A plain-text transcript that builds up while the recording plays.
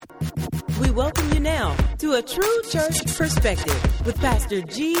We welcome you now to A True Church Perspective with Pastor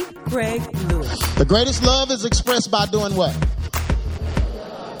G. Greg Lewis. The greatest love is expressed by doing what?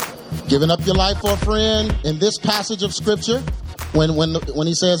 Giving up your life for a friend. In this passage of Scripture, when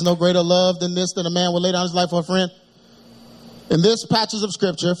he says no greater love than this, that a man would lay down his life for a friend. In this passage of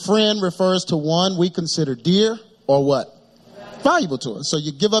Scripture, friend refers to one we consider dear or what? Valuable to us. So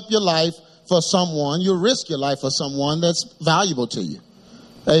you give up your life for someone, you risk your life for someone that's valuable to you.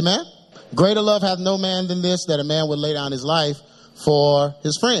 Amen? Greater love hath no man than this, that a man would lay down his life for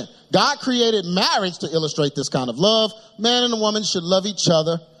his friend. God created marriage to illustrate this kind of love. Man and a woman should love each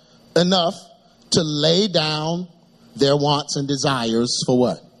other enough to lay down their wants and desires for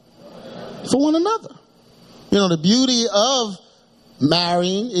what? For one another. You know, the beauty of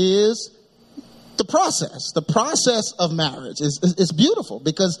marrying is the process. The process of marriage is beautiful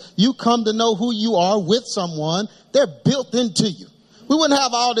because you come to know who you are with someone. They're built into you. We wouldn't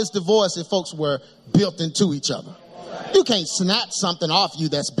have all this divorce if folks were built into each other. You can't snatch something off you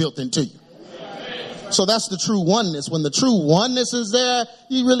that's built into you. So that's the true oneness. When the true oneness is there,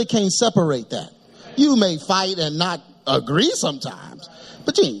 you really can't separate that. You may fight and not agree sometimes,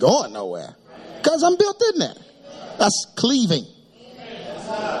 but you ain't going nowhere because I'm built in there. That's cleaving.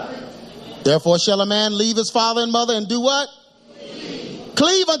 Therefore shall a man leave his father and mother and do what?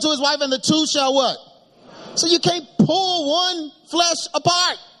 Cleave unto his wife, and the two shall what? So you can't pull one flesh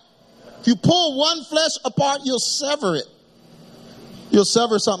apart. If you pull one flesh apart, you'll sever it. You'll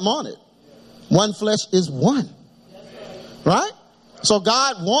sever something on it. One flesh is one. Right? So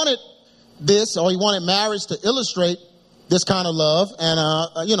God wanted this, or he wanted marriage to illustrate this kind of love. And,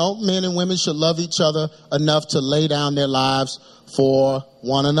 men and women should love each other enough to lay down their lives for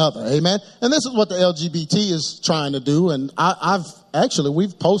one another. Amen. And this is what the LGBT is trying to do. And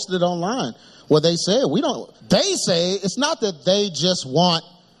we've posted it online where they say it's not that they just want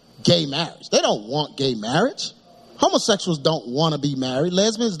gay marriage. They don't want gay marriage. Homosexuals don't want to be married.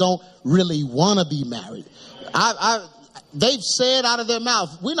 Lesbians don't really want to be married. They've said out of their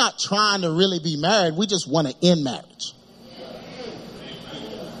mouth, we're not trying to really be married. We just want to end marriage.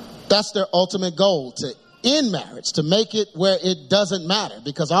 That's their ultimate goal, to end marriage, to make it where it doesn't matter.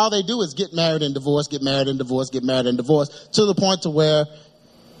 Because all they do is get married and divorce, get married and divorce, get married and divorce, to the point to where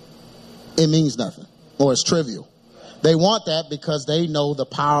it means nothing or it's trivial. They want that because they know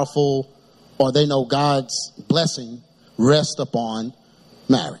they know God's blessing rests upon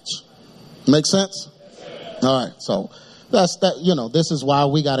marriage. Make sense? All right. So that's that. This is why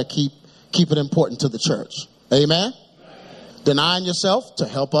we got to keep it important to the church. Amen. Denying yourself to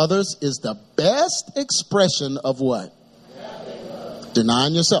help others is the best expression of what?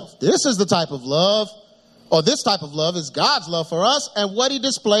 Denying yourself. This is the type of love, or this type of love is God's love for us and what he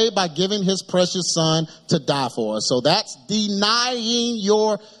displayed by giving his precious son to die for us. So that's denying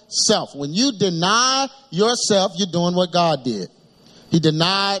yourself. When you deny yourself, you're doing what God did. He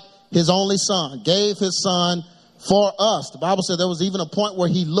denied his only son, gave his son for us. The Bible said there was even a point where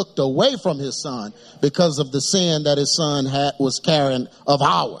he looked away from his son because of the sin that his son was carrying of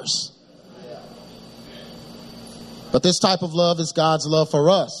ours. But this type of love is God's love for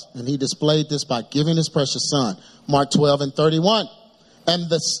us. And he displayed this by giving his precious son. Mark 12:31. And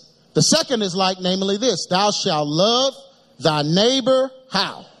the second is like, namely this: thou shalt love thy neighbor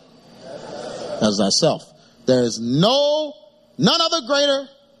how? As thyself. There is none other greater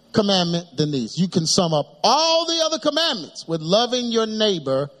commandment than these. You can sum up all the other commandments with loving your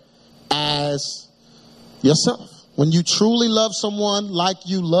neighbor as yourself. When you truly love someone like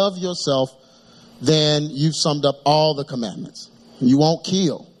you love yourself, then you've summed up all the commandments. You won't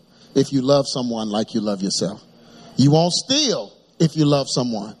kill if you love someone like you love yourself. You won't steal if you love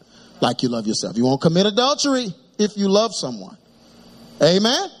someone like you love yourself. You won't commit adultery if you love someone.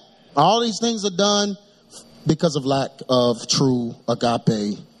 Amen? All these things are done because of lack of true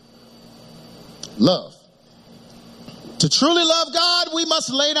agape love. To truly love God, we must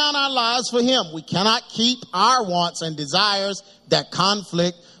lay down our lives for him. We cannot keep our wants and desires that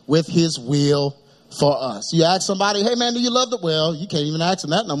conflict with his will for us. You ask somebody, hey man, do you love the? Well, you can't even ask them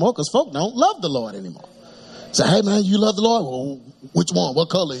that no more because folk don't love the Lord anymore. Say, hey man, you love the Lord? Well, which one? What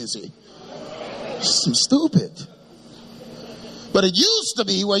color is he? Some stupid. But it used to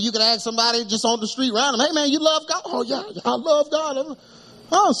be where you could ask somebody just on the street random, hey man, you love God? Oh yeah, I love God.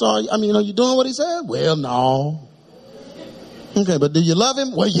 Oh, so are you doing what he said? Well, no. Okay, but do you love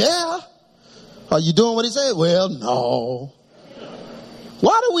him? Well, yeah. Are you doing what he said? Well, no.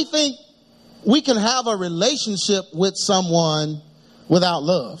 Why do we think we can have a relationship with someone without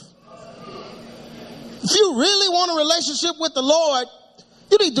love? If you really want a relationship with the Lord,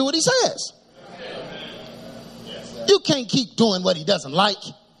 you need to do what he says. You can't keep doing what he doesn't like.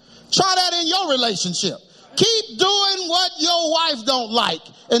 Try that in your relationship. Keep doing what your wife don't like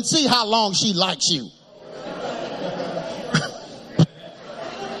and see how long she likes you.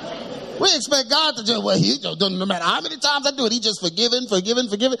 We expect God to just, well, he doesn't, no matter how many times I do it, he just forgiving.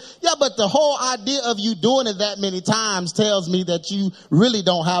 Yeah, but the whole idea of you doing it that many times tells me that you really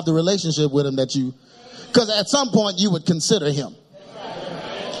don't have the relationship with him because at some point you would consider him.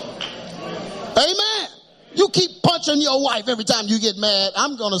 Amen. You keep punching your wife every time you get mad.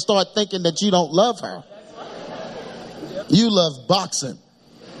 I'm going to start thinking that you don't love her. You love boxing.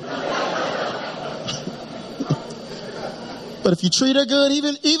 But if you treat her good,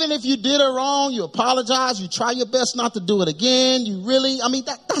 even if you did her wrong, you apologize, you try your best not to do it again.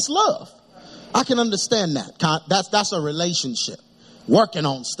 That's love. I can understand that. That's a relationship. Working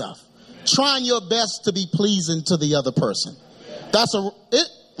on stuff. Trying your best to be pleasing to the other person.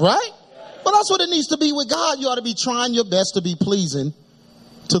 Right? But that's what it needs to be with God. You ought to be trying your best to be pleasing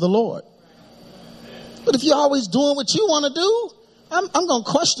to the Lord. But if you're always doing what you want to do, I'm going to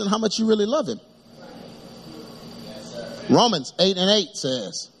question how much you really love him. Romans 8:8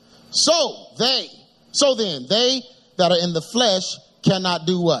 says, So then, they that are in the flesh cannot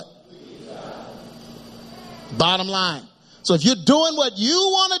do what? Bottom line. So if you're doing what you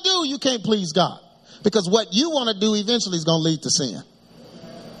want to do, you can't please God. Because what you want to do eventually is going to lead to sin.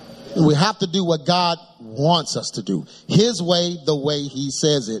 And we have to do what God wants us to do. His way, the way he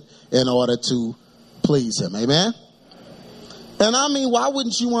says it, in order to please him. Amen? And why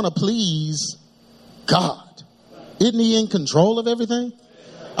wouldn't you want to please God? Isn't he in control of everything?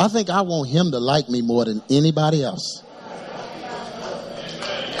 I think I want him to like me more than anybody else.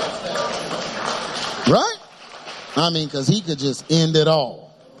 Right? Because he could just end it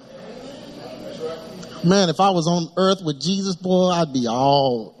all. Man, if I was on earth with Jesus, boy, I'd be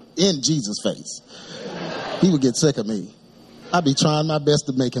all in Jesus' face. He would get sick of me. I'd be trying my best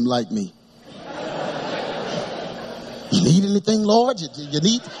to make him like me. You need anything, Lord? You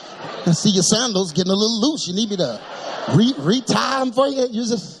need... I see your sandals getting a little loose. You need me to retie them for you?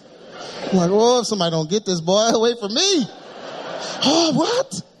 I'm like, if somebody don't get this, boy, away from me. Oh,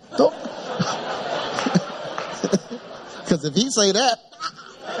 what? Because if he say that,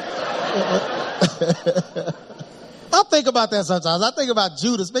 I think about that sometimes. I think about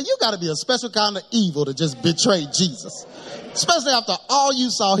Judas. Man, you got to be a special kind of evil to just betray Jesus, especially after all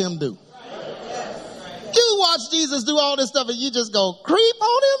you saw him do. You watch Jesus do all this stuff and you just go creep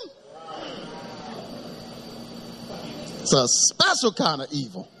on him. It's a special kind of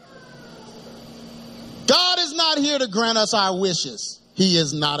evil. God is not here to grant us our wishes. He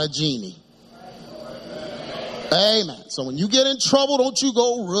is not a genie. Amen. So when you get in trouble, don't you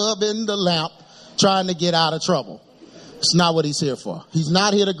go rubbing the lamp trying to get out of trouble. It's not what he's here for. He's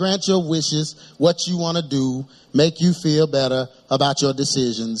not here to grant your wishes, what you want to do, make you feel better about your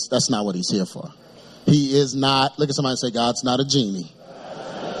decisions. That's not what he's here for. He is not. Look at somebody and say, God's not a genie.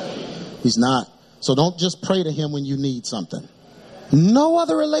 He's not. So don't just pray to him when you need something. No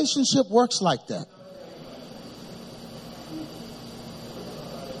other relationship works like that.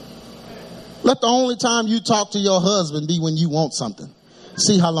 Let the only time you talk to your husband be when you want something.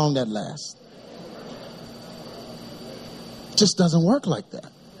 See how long that lasts. It just doesn't work like that.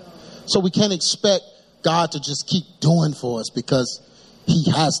 So we can't expect God to just keep doing for us because he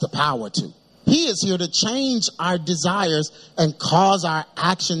has the power to. He is here to change our desires and cause our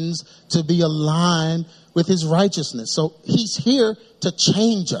actions to be aligned with his righteousness. So he's here to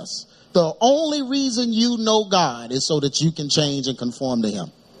change us. The only reason you know God is so that you can change and conform to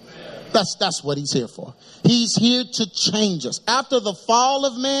him. That's what he's here for. He's here to change us. After the fall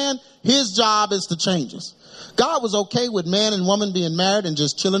of man, his job is to change us. God was okay with man and woman being married and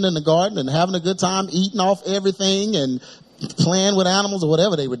just chilling in the garden and having a good time, eating off everything and playing with animals or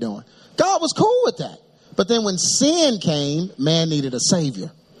whatever they were doing. God was cool with that. But then when sin came, man needed a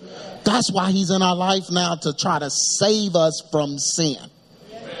savior. That's why he's in our life now, to try to save us from sin.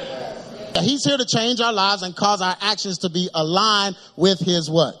 He's here to change our lives and cause our actions to be aligned with his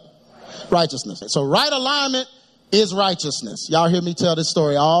what? Righteousness. So right alignment is righteousness. Y'all hear me tell this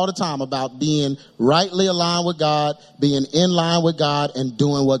story all the time about being rightly aligned with God, being in line with God, and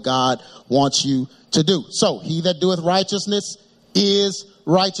doing what God wants you to do. So he that doeth righteousness is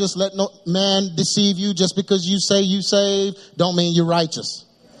righteous. Let no man deceive you. Just because you say you saved don't mean you're righteous.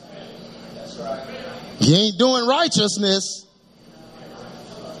 That's right. You ain't doing righteousness.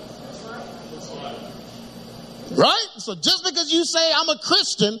 Right? So just because you say I'm a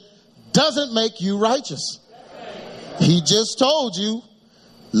Christian doesn't make you righteous. He just told you,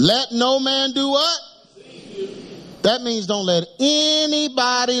 let no man do what? That means don't let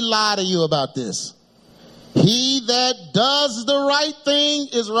anybody lie to you about this. He that does the right thing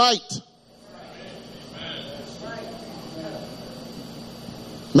is right.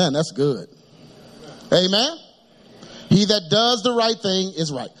 Man, that's good. Amen. He that does the right thing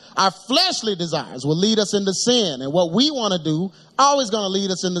is right. Our fleshly desires will lead us into sin. And what we want to do, always going to lead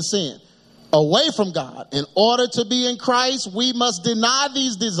us into sin. Away from God. In order to be in Christ, we must deny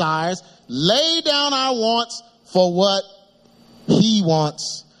these desires, lay down our wants for what he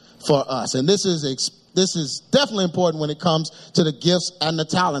wants for us. And this is definitely important when it comes to the gifts and the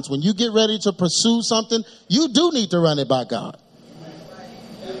talents. When you get ready to pursue something, you do need to run it by God.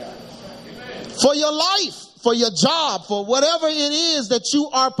 For your life, for your job, for whatever it is that you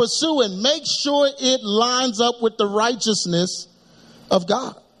are pursuing, make sure it lines up with the righteousness of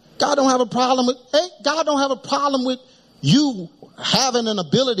God. God don't have a problem with you having an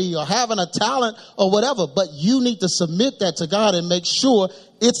ability or having a talent or whatever, but you need to submit that to God and make sure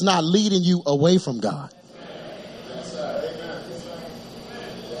it's not leading you away from God.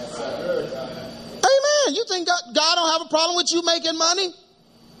 Amen. You think God don't have a problem with you making money?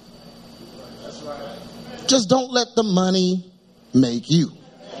 Just don't let the money make you.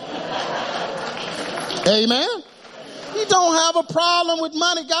 Amen. You don't have a problem with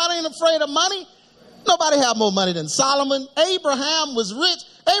money. God ain't afraid of money. Nobody had more money than Solomon. Abraham was rich.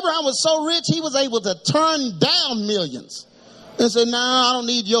 Abraham was so rich, he was able to turn down millions. And say, I don't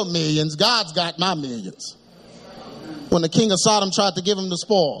need your millions. God's got my millions. When the king of Sodom tried to give him the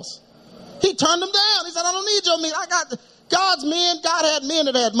spoils, he turned them down. He said, I don't need your millions. I got God's men. God had men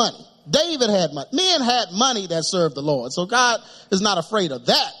that had money. David had money. Men had money that served the Lord. So God is not afraid of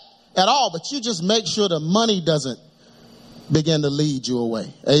that at all. But you just make sure the money doesn't begin to lead you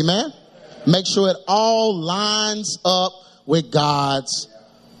away. Amen. Make sure it all lines up with God's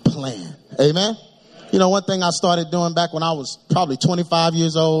plan. Amen. You know, one thing I started doing back when I was probably 25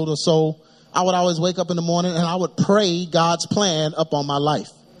 years old or so, I would always wake up in the morning and I would pray God's plan up on my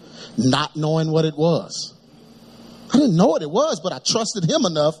life, not knowing what it was. I didn't know what it was, but I trusted him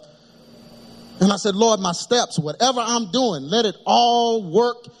enough. And I said, Lord, my steps, whatever I'm doing, let it all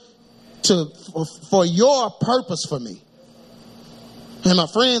work for your purpose for me. And my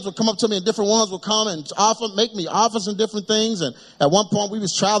friends would come up to me, and different ones would come and make me offers and different things. And at one point we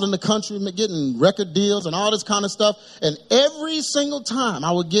was traveling the country, getting record deals and all this kind of stuff. And every single time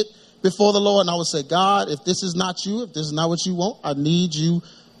I would get before the Lord and I would say, God, if this is not you, if this is not what you want, I need you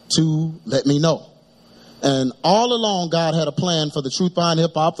to let me know. And all along, God had a plan for the Truth Behind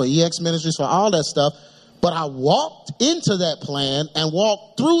Hip Hop, for EX Ministries, for all that stuff. But I walked into that plan and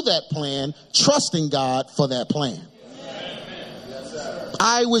walked through that plan, trusting God for that plan.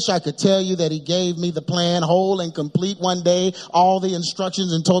 I wish I could tell you that he gave me the plan whole and complete one day, all the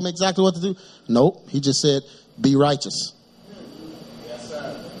instructions, and told me exactly what to do. Nope. He just said, be righteous.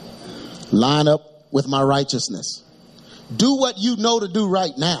 Line up with my righteousness. Do what you know to do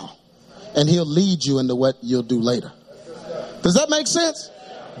right now, and he'll lead you into what you'll do later. Does that make sense?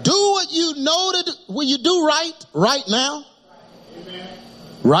 Do what you know to do. When you do right now,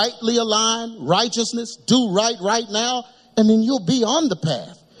 rightly aligned, righteousness, do right now, and then you'll be on the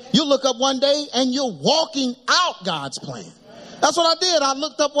path. You'll look up one day and you're walking out God's plan. That's what I did. I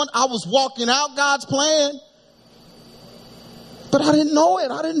looked up I was walking out God's plan, but I didn't know it.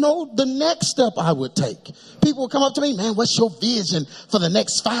 I didn't know the next step I would take. People would come up to me, man, what's your vision for the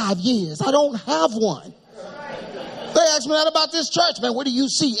next 5 years? I don't have one. They asked me that about this church, man. Where do you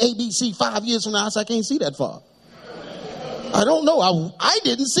see ABC 5 years from now? I said, I can't see that far. I don't know. I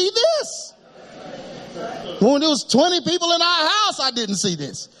didn't see this. When there was 20 people in our house, I didn't see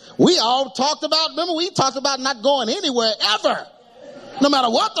this. We all talked about not going anywhere ever, no matter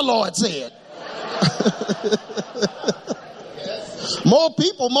what the Lord said. More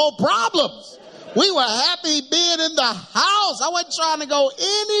people, more problems. We were happy being in the house. I wasn't trying to go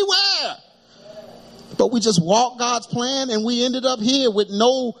anywhere. But we just walked God's plan, and we ended up here with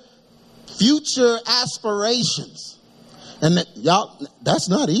no future aspirations. And that's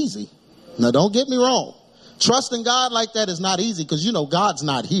not easy. Now, don't get me wrong. Trusting God like that is not easy because, God's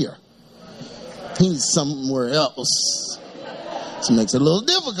not here. He's somewhere else. So it makes it a little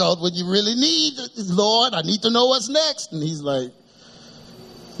difficult when you really need, Lord, I need to know what's next. And he's like,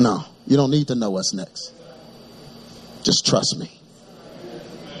 no, you don't need to know what's next. Just trust me.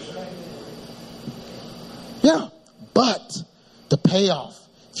 Yeah, but the payoff,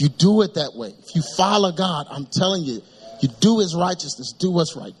 if you do it that way, if you follow God, I'm telling you, you do his righteousness, do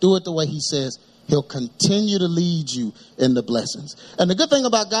what's right, do it the way he says, he'll continue to lead you in the blessings. And the good thing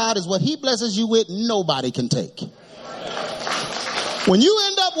about God is what he blesses you with, nobody can take. When you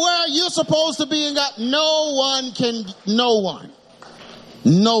end up where you're supposed to be in God, no one can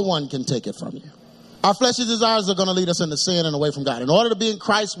take it from you. Our fleshly desires are going to lead us into sin and away from God. In order to be in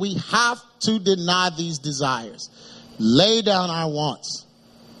Christ, we have to deny these desires. Lay down our wants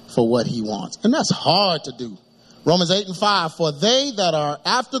for what he wants. And that's hard to do. Romans 8:5, for they that are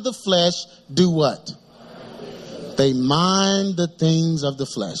after the flesh do what? They mind the things of the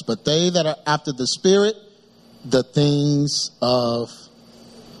flesh. But they that are after the Spirit, the things of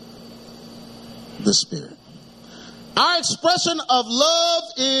the Spirit. Our expression of love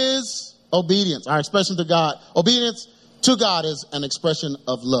is obedience. Our expression to God, obedience to God is an expression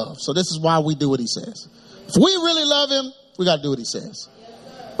of love. So this is why we do what he says. If we really love him, we got to do what he says.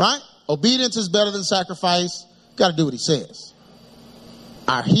 Right? Obedience is better than sacrifice. Got to do what he says.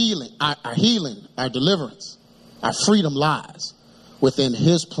 Our healing, our deliverance, our freedom lies within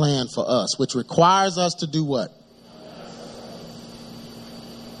his plan for us, which requires us to do what?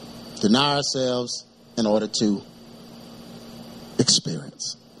 Deny ourselves in order to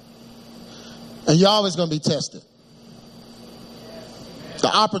experience. And you're always going to be tested.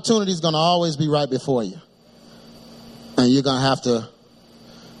 The opportunity is going to always be right before you. And you're going to have to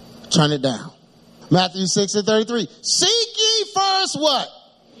turn it down. Matthew 6:33. Seek ye first what?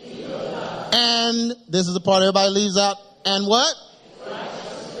 And this is the part everybody leaves out. And what?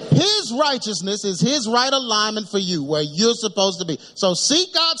 His righteousness is his right alignment for you, where you're supposed to be. So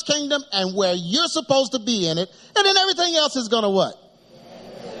seek God's kingdom and where you're supposed to be in it. And then everything else is going to what?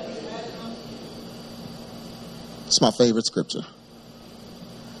 It's my favorite scripture.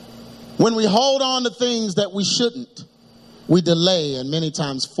 When we hold on to things that we shouldn't, we delay and many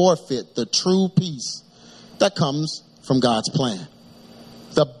times forfeit the true peace that comes from God's plan.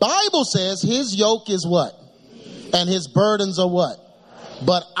 The Bible says his yoke is what? And his burdens are what?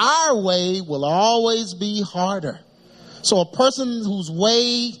 But our way will always be harder. So a person whose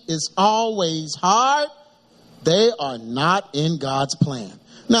way is always hard, they are not in God's plan.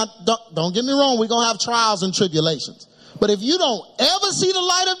 Now, don't get me wrong. We're going to have trials and tribulations. But if you don't ever see the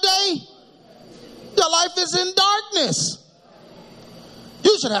light of day, your life is in darkness.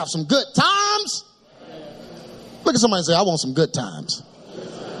 You should have some good times. Look at somebody and say, I want some good times.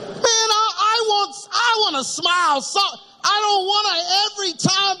 Man, I want to smile. So I don't want to every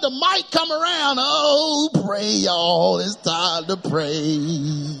time the mic come around. Oh, pray, y'all. It's time to pray.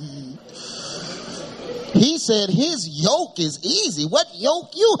 He said his yoke is easy. What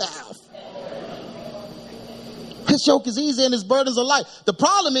yoke you have? His yoke is easy and his burdens are light. The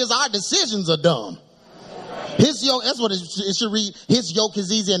problem is our decisions are dumb. His yoke, that's what it should read. His yoke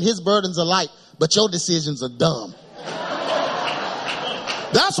is easy and his burdens are light, but your decisions are dumb.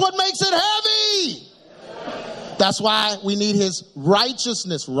 That's what makes it heavy. That's why we need his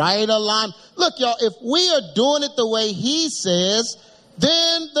righteousness, right alignment. Look, y'all, if we are doing it the way he says,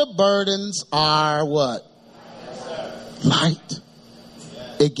 then the burdens are what? Light.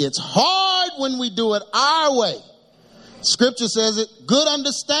 It gets hard when we do it our way. Scripture says it, good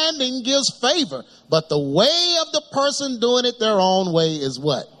understanding gives favor, but the way of the person doing it their own way is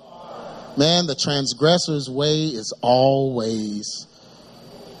what? Man, the transgressor's way is always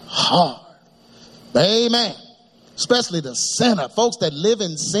hard. Amen. Especially the sinner. Folks that live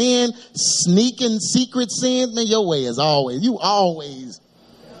in sin, sneaking secret sins, man, your way is always, you always.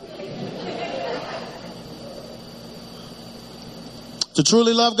 To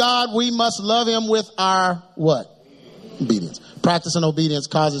truly love God, we must love him with our what? Obedience. Practicing obedience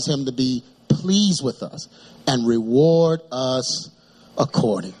causes him to be pleased with us and reward us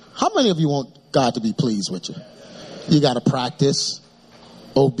according. How many of you want God to be pleased with you? You got to practice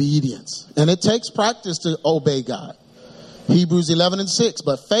obedience. And it takes practice to obey God. Hebrews 11:6.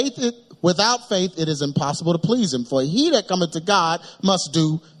 But without faith, it is impossible to please him. For he that cometh to God must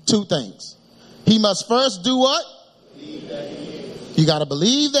do two things. He must first do what? You got to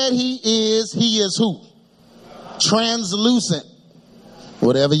believe that he is who? Translucent.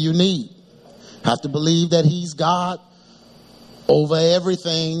 Whatever you need. Have to believe that he's God over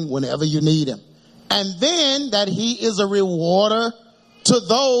everything whenever you need him. And then that he is a rewarder to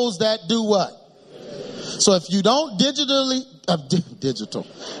those that do what? So if you don't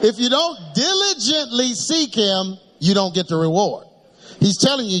if you don't diligently seek him, you don't get the reward. He's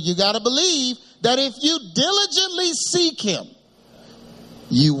telling you, you got to believe that if you diligently seek him,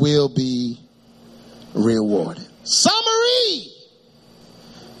 you will be rewarded. Summary.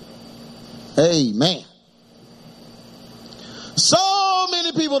 Amen. So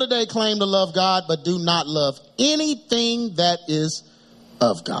many people today claim to love God, but do not love anything that is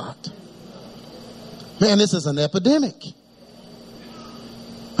of God. Man, this is an epidemic.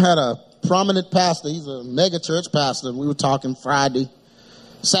 I had a prominent pastor. He's a mega church pastor. We were talking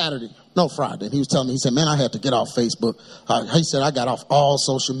Saturday. No, Friday. And he was telling me, he said, man, I had to get off Facebook. He said, I got off all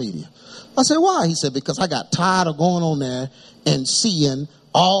social media. I said, why? He said, because I got tired of going on there and seeing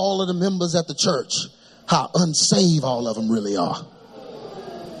all of the members at the church, how unsaved all of them really are.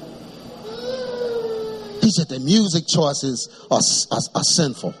 He said their music choices are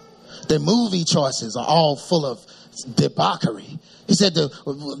sinful. Their movie choices are all full of debauchery. He said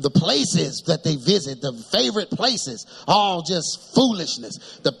the places that they visit, the favorite places, all just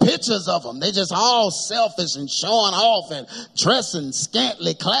foolishness. The pictures of them, they just all selfish and showing off and dressing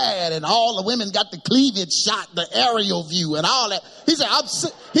scantily clad, and all the women got the cleavage shot, the aerial view and all that. He said,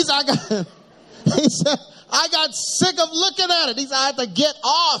 I got sick of looking at it. He said, I had to get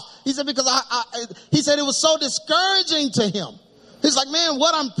off. He said, because he said it was so discouraging to him. He's like, man,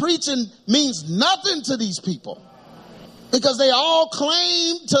 what I'm preaching means nothing to these people. Because they all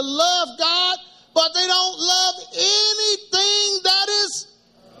claim to love God, but they don't love anything that is,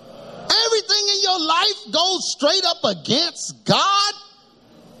 everything in your life goes straight up against God.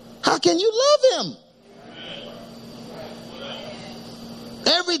 How can you love him?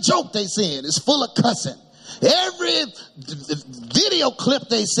 Every joke they send is full of cussing. Every video clip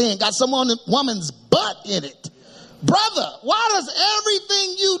they send got some woman's butt in it. Brother, why does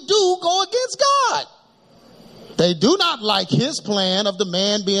everything you do go against God? They do not like his plan of the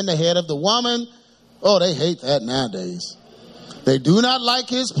man being the head of the woman. Oh, they hate that nowadays. They do not like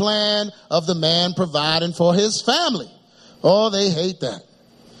his plan of the man providing for his family. Oh, they hate that.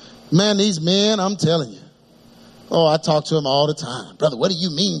 Man, these men, I'm telling you. Oh, I talk to them all the time. Brother, what do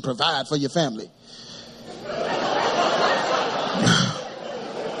you mean provide for your family?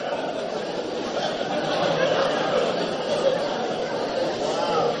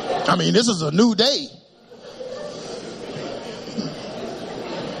 I mean, this is a new day.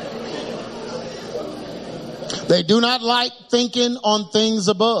 They do not like thinking on things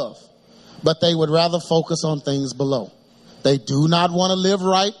above, but they would rather focus on things below. They do not want to live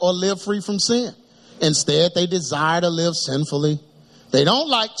right or live free from sin. Instead, they desire to live sinfully. They don't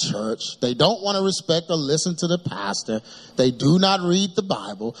like church. They don't want to respect or listen to the pastor. They do not read the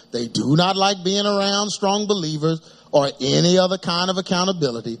Bible. They do not like being around strong believers or any other kind of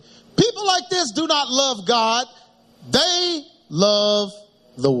accountability. People like this do not love God. They love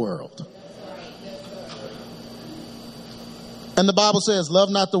the world. And the Bible says, love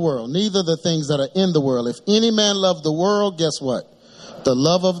not the world, neither the things that are in the world. If any man love the world, guess what? The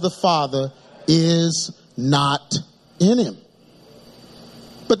love of the Father is not in him.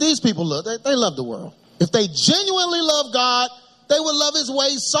 But these people, they love the world. If they genuinely love God, they would love his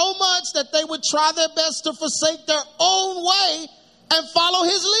ways so much that they would try their best to forsake their own way and follow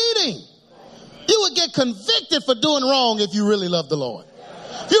his leading. You would get convicted for doing wrong if you really love the Lord.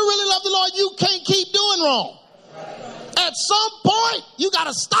 If you really love the Lord, you can't keep doing wrong. At some point, you got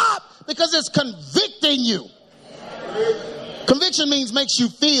to stop because it's convicting you. Conviction makes you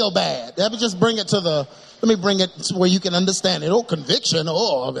feel bad. Let me bring it to where you can understand it. Oh, conviction.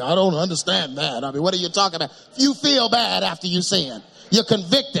 Oh, I don't understand that. What are you talking about? You feel bad after you sin. You're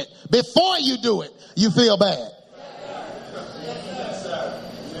convicted. Before you do it, you feel bad.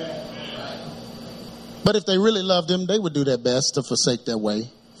 But if they really loved him, they would do their best to forsake their way,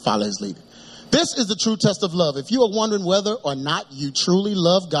 follow his leading. This is the true test of love. If you are wondering whether or not you truly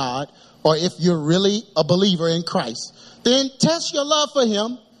love God, or if you're really a believer in Christ, then test your love for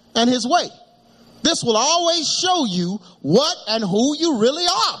him and his way. This will always show you what and who you really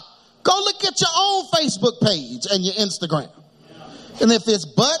are. Go look at your own Facebook page and your Instagram. And if it's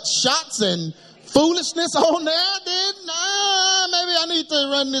butt shots and foolishness on there, then maybe I need to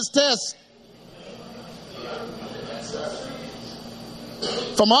run this test.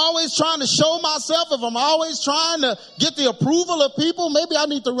 If I'm always trying to show myself, if I'm always trying to get the approval of people, maybe I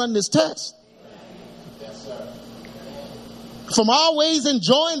need to run this test. If I'm always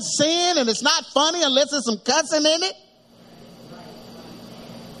enjoying sin and it's not funny unless there's some cussing in it.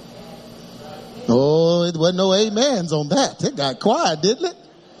 Oh, it wasn't no amens on that. It got quiet, didn't it?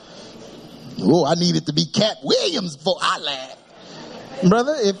 Oh, I needed to be Cat Williams before I laughed.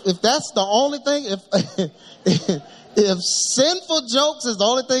 Brother, if that's the only thing, if sinful jokes is the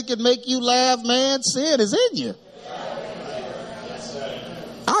only thing that can make you laugh, man, sin is in you.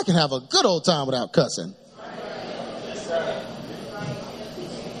 I can have a good old time without cussing.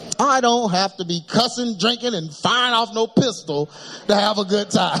 I don't have to be cussing, drinking, and firing off no pistol to have a good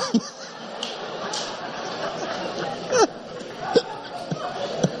time.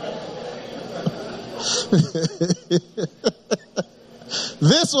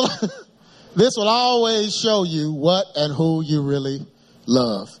 This will always show you what and who you really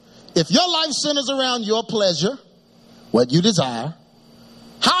love. If your life centers around your pleasure, what you desire,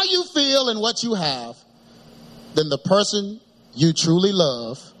 how how you feel and what you have, then the person you truly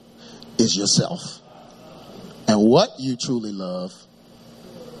love is yourself. And what you truly love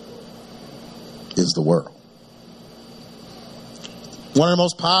is the world. One of the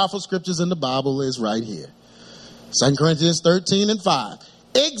most powerful scriptures in the Bible is right here. 2 Corinthians 13:5.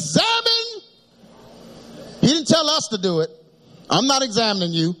 Examine. He didn't tell us to do it. I'm not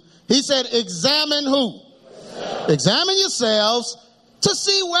examining you. He said, examine who? Examine yourselves to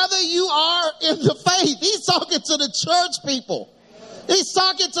see whether you are in the faith. He's talking to the church people. He's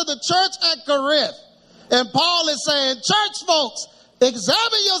talking to the church at Corinth. And Paul is saying, church folks,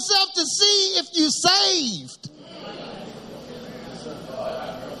 examine yourself to see if you're saved.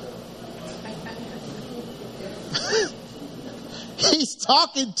 He's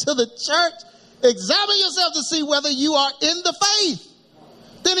talking to the church. Examine yourself to see whether you are in the faith.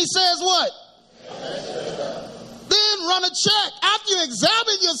 Then he says what? Then run a check. After you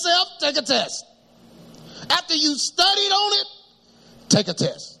examine yourself, take a test. After you studied on it, take a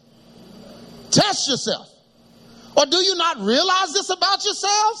test. Test yourself. Or do you not realize this about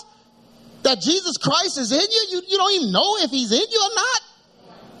yourselves? That Jesus Christ is in you? You don't even know if he's in you or not.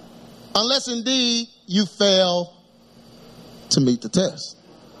 Unless indeed you fail to meet the test.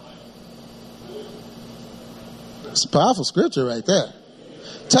 It's a powerful scripture right there.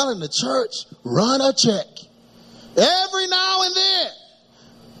 Telling the church, run a check. Every now and then.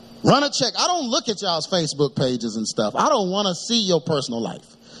 Run a check. I don't look at y'all's Facebook pages and stuff. I don't want to see your personal life.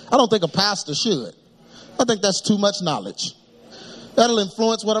 I don't think a pastor should. I think that's too much knowledge. That'll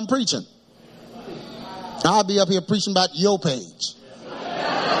influence what I'm preaching. I'll be up here preaching about your page.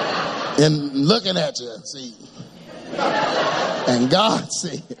 And looking at you, see. And God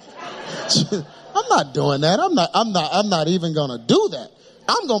see. I'm not doing that. I'm not even going to do that.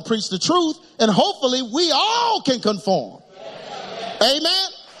 I'm going to preach the truth, and hopefully we all can conform. Amen.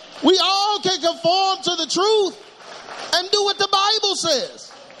 We all can conform to the truth and do what the Bible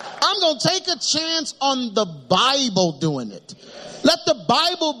says. I'm going to take a chance on the Bible doing it. Let the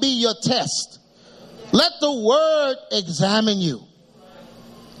Bible be your test. Let the word examine you.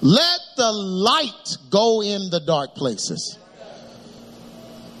 Let the light go in the dark places.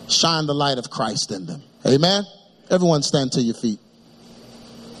 Shine the light of Christ in them. Amen. Everyone stand to your feet.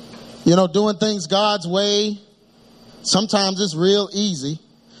 You know, doing things God's way, sometimes it's real easy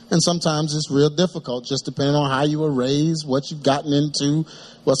and sometimes it's real difficult, just depending on how you were raised, what you've gotten into,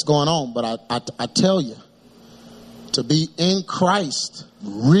 what's going on. But I tell you, to be in Christ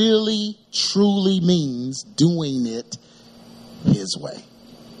really, truly means doing it his way.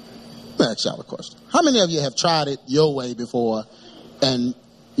 Let me ask y'all a question. How many of you have tried it your way before and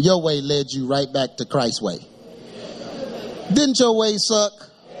your way led you right back to Christ's way? Didn't your way suck?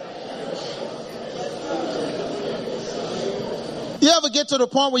 You ever get to the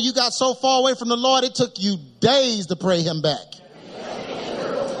point where you got so far away from the Lord, it took you days to pray him back?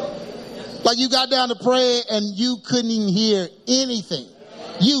 Like you got down to pray and you couldn't even hear anything.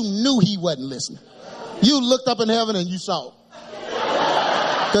 You knew he wasn't listening. You looked up in heaven and you saw.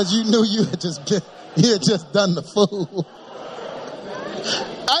 Because you knew you had just done the fool.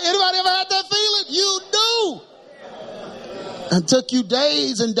 Anybody ever had that feeling? You knew. It took you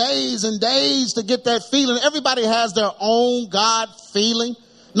days and days and days to get that feeling. Everybody has their own God feeling.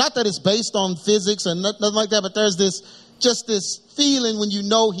 Not that it's based on physics and nothing like that, but there's this feeling when you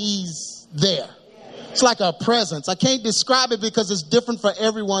know he's there. It's like a presence. I can't describe it because it's different for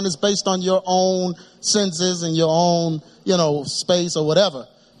everyone. It's based on your own senses and your own, space or whatever.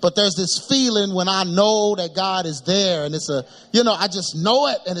 But there's this feeling when I know that God is there, and it's I just know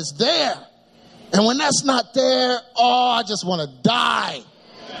it and it's there. And when that's not there, I just want to die.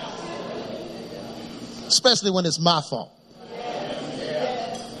 Especially when it's my fault.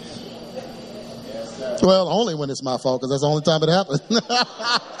 Well, only when it's my fault, because that's the only time it happens.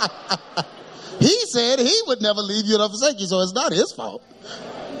 He said he would never leave you nor forsake you, so it's not his fault.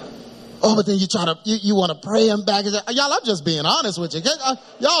 Oh, but then you want to pray him back. Y'all, I'm just being honest with you.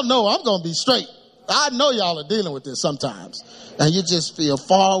 Y'all know I'm going to be straight. I know y'all are dealing with this sometimes. And you just feel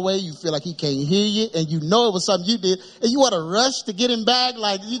far away. You feel like he can't hear you. And you know it was something you did. And you want to rush to get him back.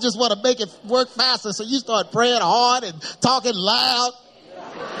 Like you just want to make it work faster. So you start praying hard and talking loud.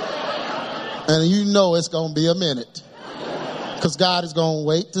 And you know it's going to be a minute. Because God is going to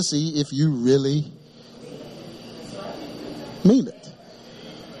wait to see if you really mean it.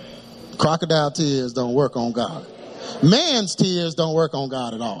 Crocodile tears don't work on God. Man's tears don't work on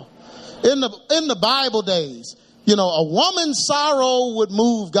God at all. In the Bible days, a woman's sorrow would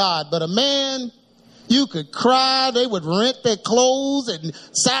move God, but a man, you could cry, they would rent their clothes and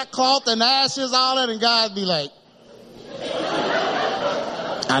sackcloth and ashes, all that, and God would be like,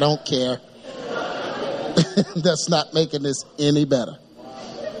 I don't care. That's not making this any better.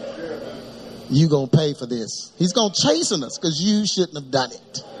 You gonna pay for this. He's gonna chasten us because you shouldn't have done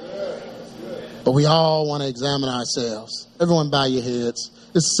it. But we all want to examine ourselves. Everyone bow your heads.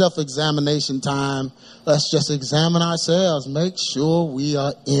 It's self-examination time. Let's just examine ourselves. Make sure we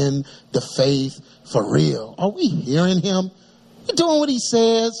are in the faith for real. Are we hearing him? We doing what he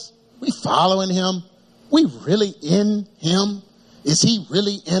says? We following him? We really in him? Is he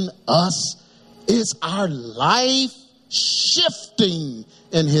really in us? Is our life shifting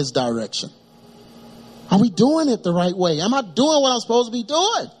in his direction? Are we doing it the right way? Am I doing what I'm supposed to be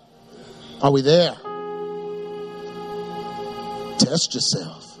doing? Are we there? Test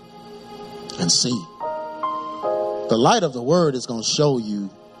yourself and see. The light of the word is going to show you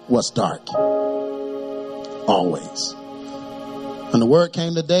what's dark. Always. And the word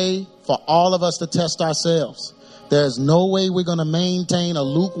came today for all of us to test ourselves. There's no way we're going to maintain a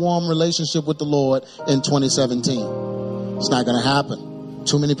lukewarm relationship with the Lord in 2017. It's not going to happen.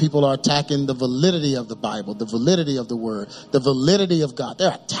 Too many people are attacking the validity of the Bible, the validity of the word, the validity of God.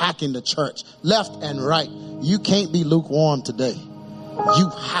 They're attacking the church left and right. You can't be lukewarm today. You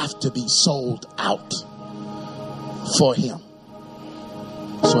have to be sold out for him.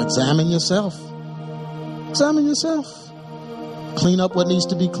 So examine yourself. Examine yourself. Clean up what needs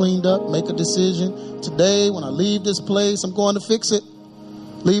to be cleaned up. Make a decision. Today, when I leave this place, I'm going to fix it.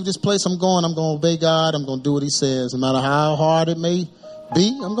 Leave this place, I'm going to obey God. I'm going to do what he says. No matter how hard it may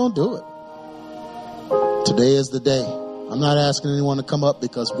be, I'm going to do it. Today is the day. I'm not asking anyone to come up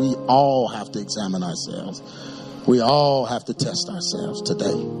because we all have to examine ourselves. We all have to test ourselves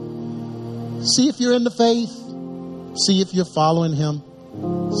today. See if you're in the faith. See if you're following him.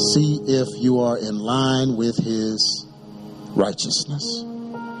 See if you are in line with his righteousness.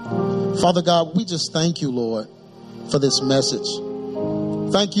 Father God, we just thank you, Lord, for this message.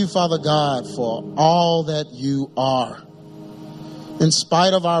 Thank you, Father God, for all that you are. In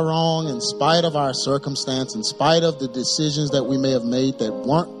spite of our wrong, in spite of our circumstance, in spite of the decisions that we may have made that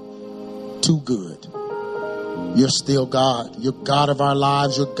weren't too good, you're still God. You're God of our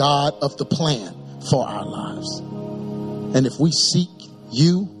lives. You're God of the plan for our lives. And if we seek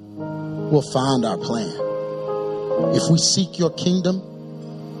you, we'll find our plan. If we seek your kingdom,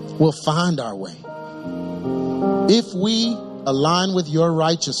 we'll find our way. If we align with your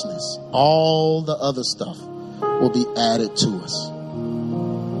righteousness, all the other stuff will be added to us.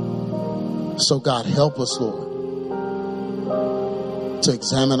 So God, help us, Lord, to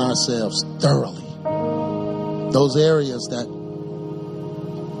examine ourselves thoroughly. Those areas that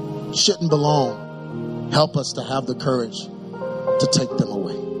shouldn't belong, help us to have the courage to take them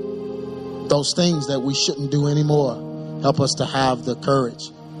away. Those things that we shouldn't do anymore, help us to have the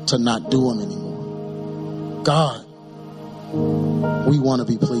courage to not do them anymore. God, we want to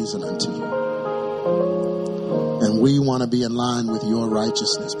be pleasing unto you. And we want to be in line with your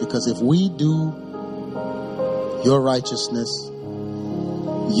righteousness. Because if we do your righteousness,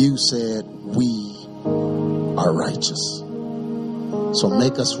 you said we are righteous. So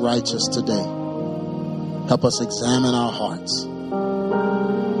make us righteous today. Help us examine our hearts.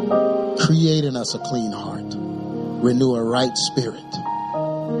 Create in us a clean heart. Renew a right spirit.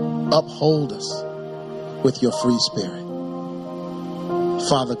 Uphold us with your free spirit.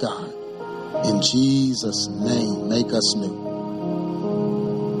 Father God, in Jesus' name, make us new.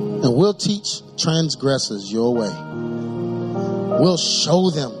 And we'll teach transgressors your way. We'll show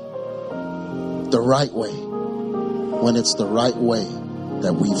them the right way when it's the right way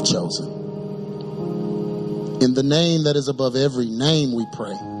that we've chosen. In the name that is above every name, we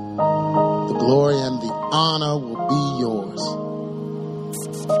pray. The glory and the honor will be yours.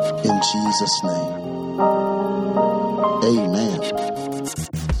 In Jesus' name. Amen.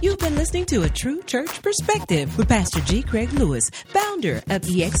 You've been listening to A True Church Perspective with Pastor G. Craig Lewis, founder of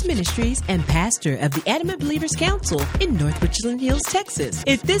EX Ministries and pastor of the Adamant Believers Council in North Richland Hills, Texas.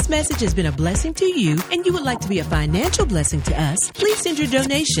 If this message has been a blessing to you and you would like to be a financial blessing to us, please send your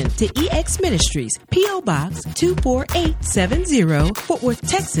donation to EX Ministries, P.O. Box 24870, Fort Worth,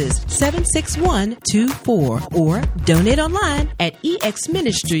 Texas 76124, or donate online at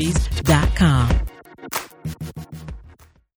exministries.com.